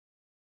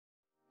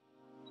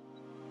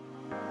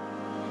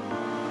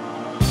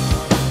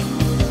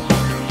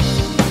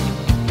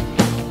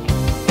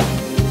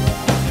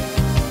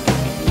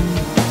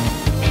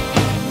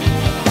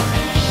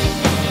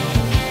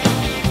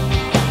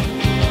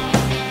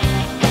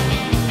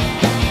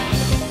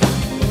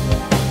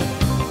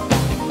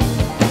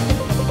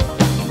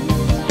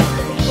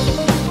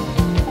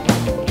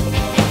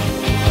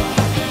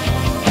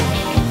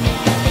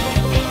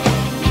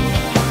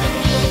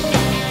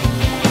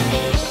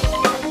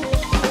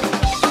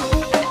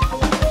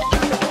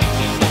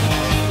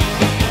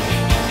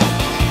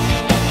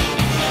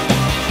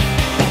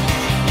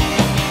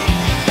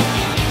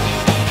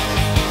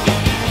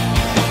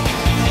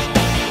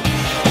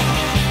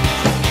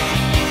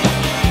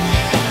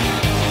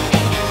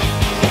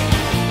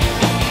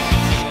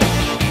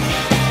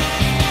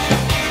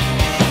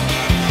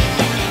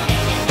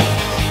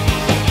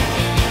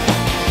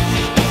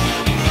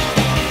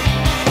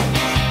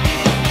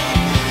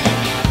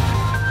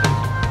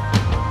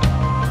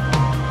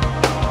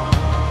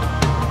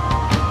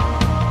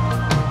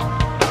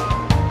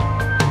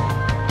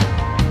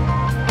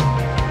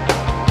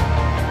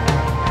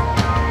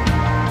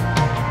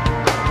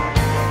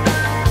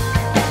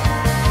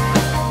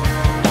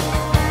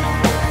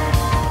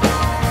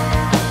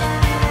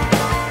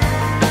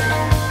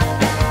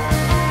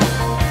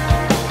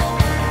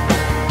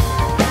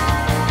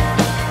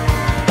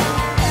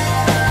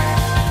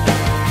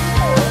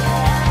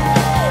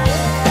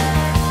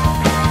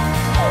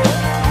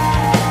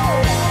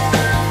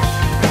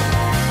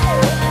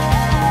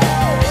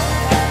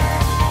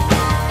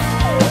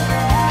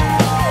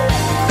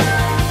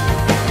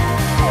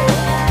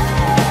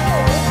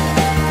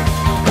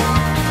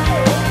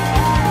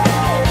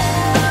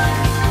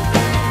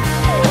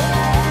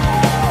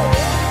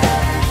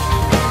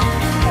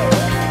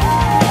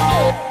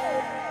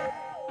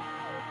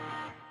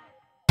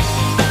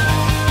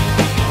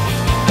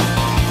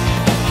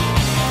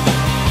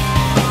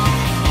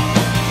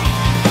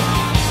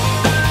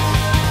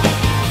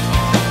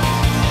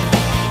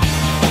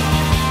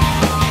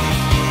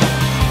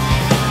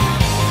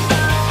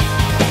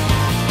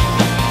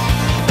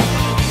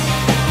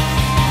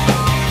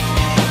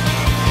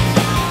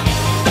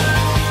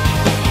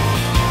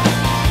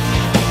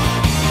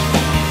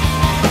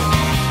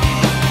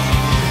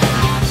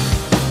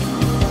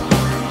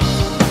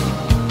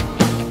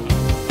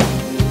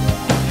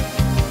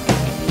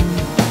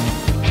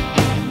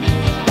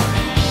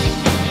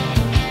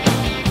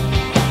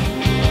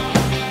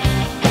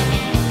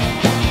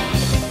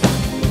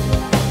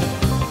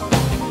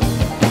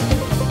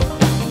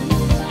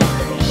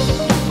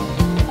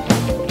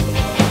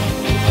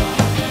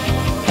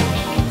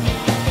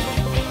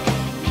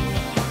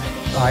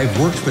I've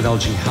worked with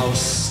LG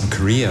House in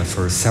Korea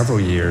for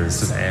several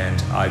years,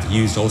 and I've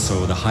used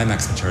also the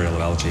Hymax material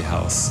of LG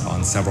House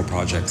on several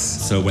projects.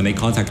 So when they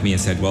contacted me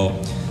and said, well,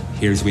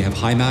 we have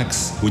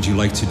Hymax, would you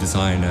like to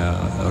design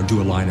or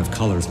do a line of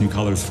colors, new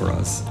colors for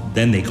us?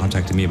 Then they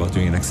contacted me about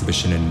doing an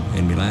exhibition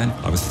in Milan.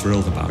 I was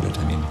thrilled about it.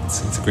 I mean,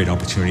 it's a great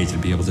opportunity to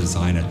be able to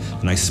design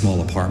a nice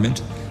small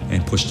apartment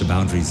and push the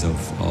boundaries of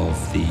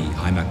the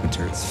Hymax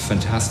material. It's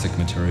fantastic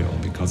material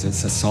because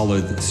it's a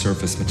solid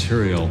surface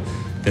material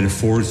that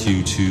affords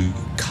you to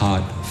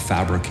cut,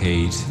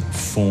 fabricate,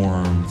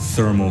 form,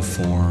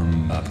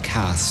 thermoform,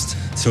 cast.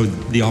 So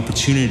the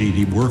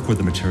opportunity to work with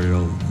the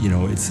material,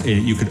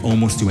 you could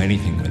almost do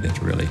anything with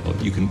it, really.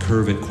 You can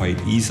curve it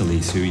quite easily,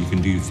 so you can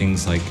do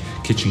things like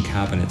kitchen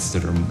cabinets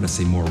that are, let's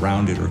say, more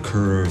rounded or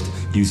curved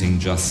using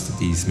just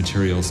these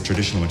materials,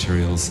 traditional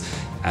materials,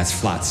 as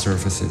flat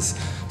surfaces.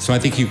 So I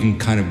think you can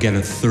kind of get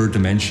a third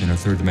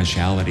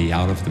dimensionality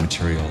out of the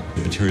material.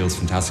 The material is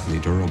fantastically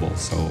durable,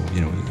 so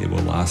it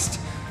will last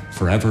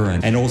forever.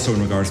 And also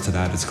in regards to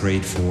that, it's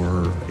great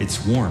for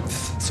its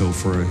warmth. So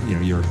for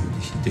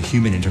the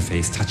human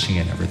interface, touching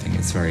it and everything,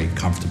 it's very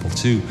comfortable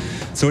too.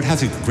 So it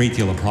has a great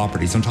deal of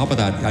properties. On top of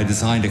that, I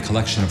designed a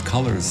collection of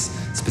colors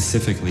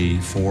specifically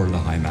for the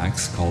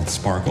Hymax called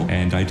Sparkle.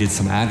 And I did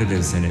some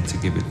additives in it to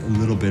give it a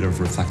little bit of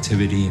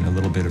reflectivity and a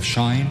little bit of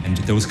shine. And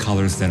those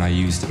colors then I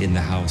used in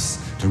the house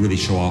to really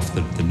show off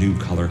the new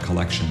color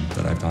collection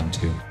that I've done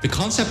too. The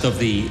concept of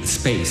the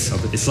space,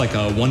 it's like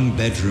a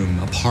one-bedroom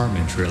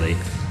apartment really,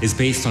 is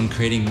based on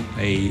creating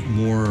a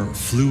more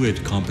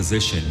fluid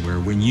composition where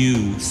when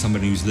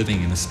somebody who's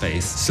living in a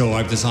space. So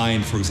I've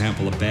designed, for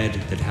example, a bed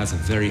that has a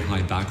very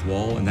high back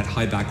wall, and that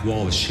high back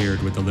wall is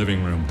shared with the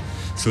living room.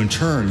 So in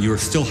turn, you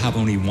still have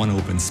only one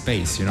open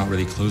space. You're not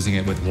really closing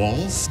it with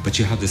walls, but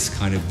you have this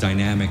kind of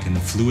dynamic and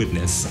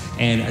fluidness,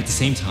 and at the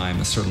same time,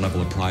 a certain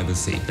level of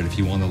privacy. That if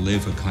you want to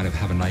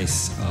have a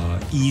nice,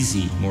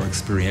 easy, more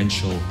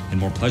experiential and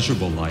more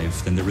pleasurable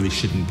life, then there really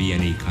shouldn't be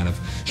any kind of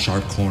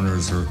sharp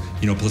corners or,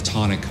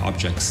 platonic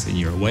objects in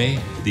your way.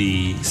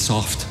 The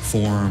soft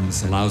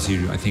forms allows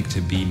you, I think,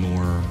 to be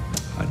more,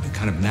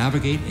 kind of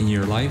navigate in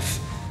your life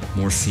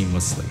more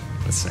seamlessly,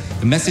 let's say.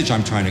 The message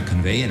I'm trying to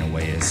convey in a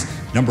way is,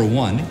 number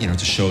one,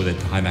 to show that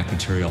the Hymax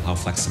material, how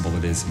flexible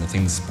it is and the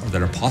things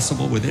that are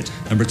possible with it.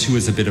 Number two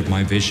is a bit of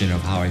my vision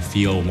of how I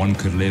feel one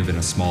could live in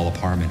a small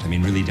apartment. I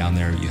mean, really down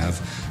there you have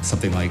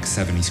something like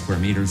 70 square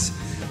meters.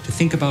 To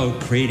think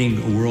about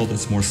creating a world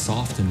that's more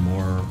soft and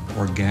more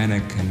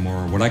organic and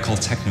more what I call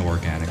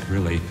techno-organic,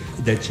 really,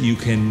 that you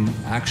can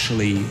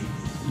actually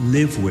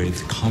live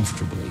with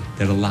comfortably,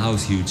 that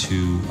allows you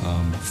to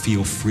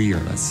feel freer,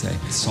 let's say.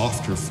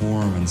 Softer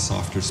form and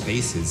softer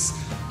spaces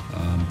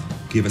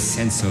give a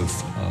sense of,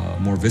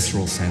 more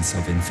visceral sense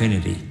of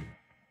infinity.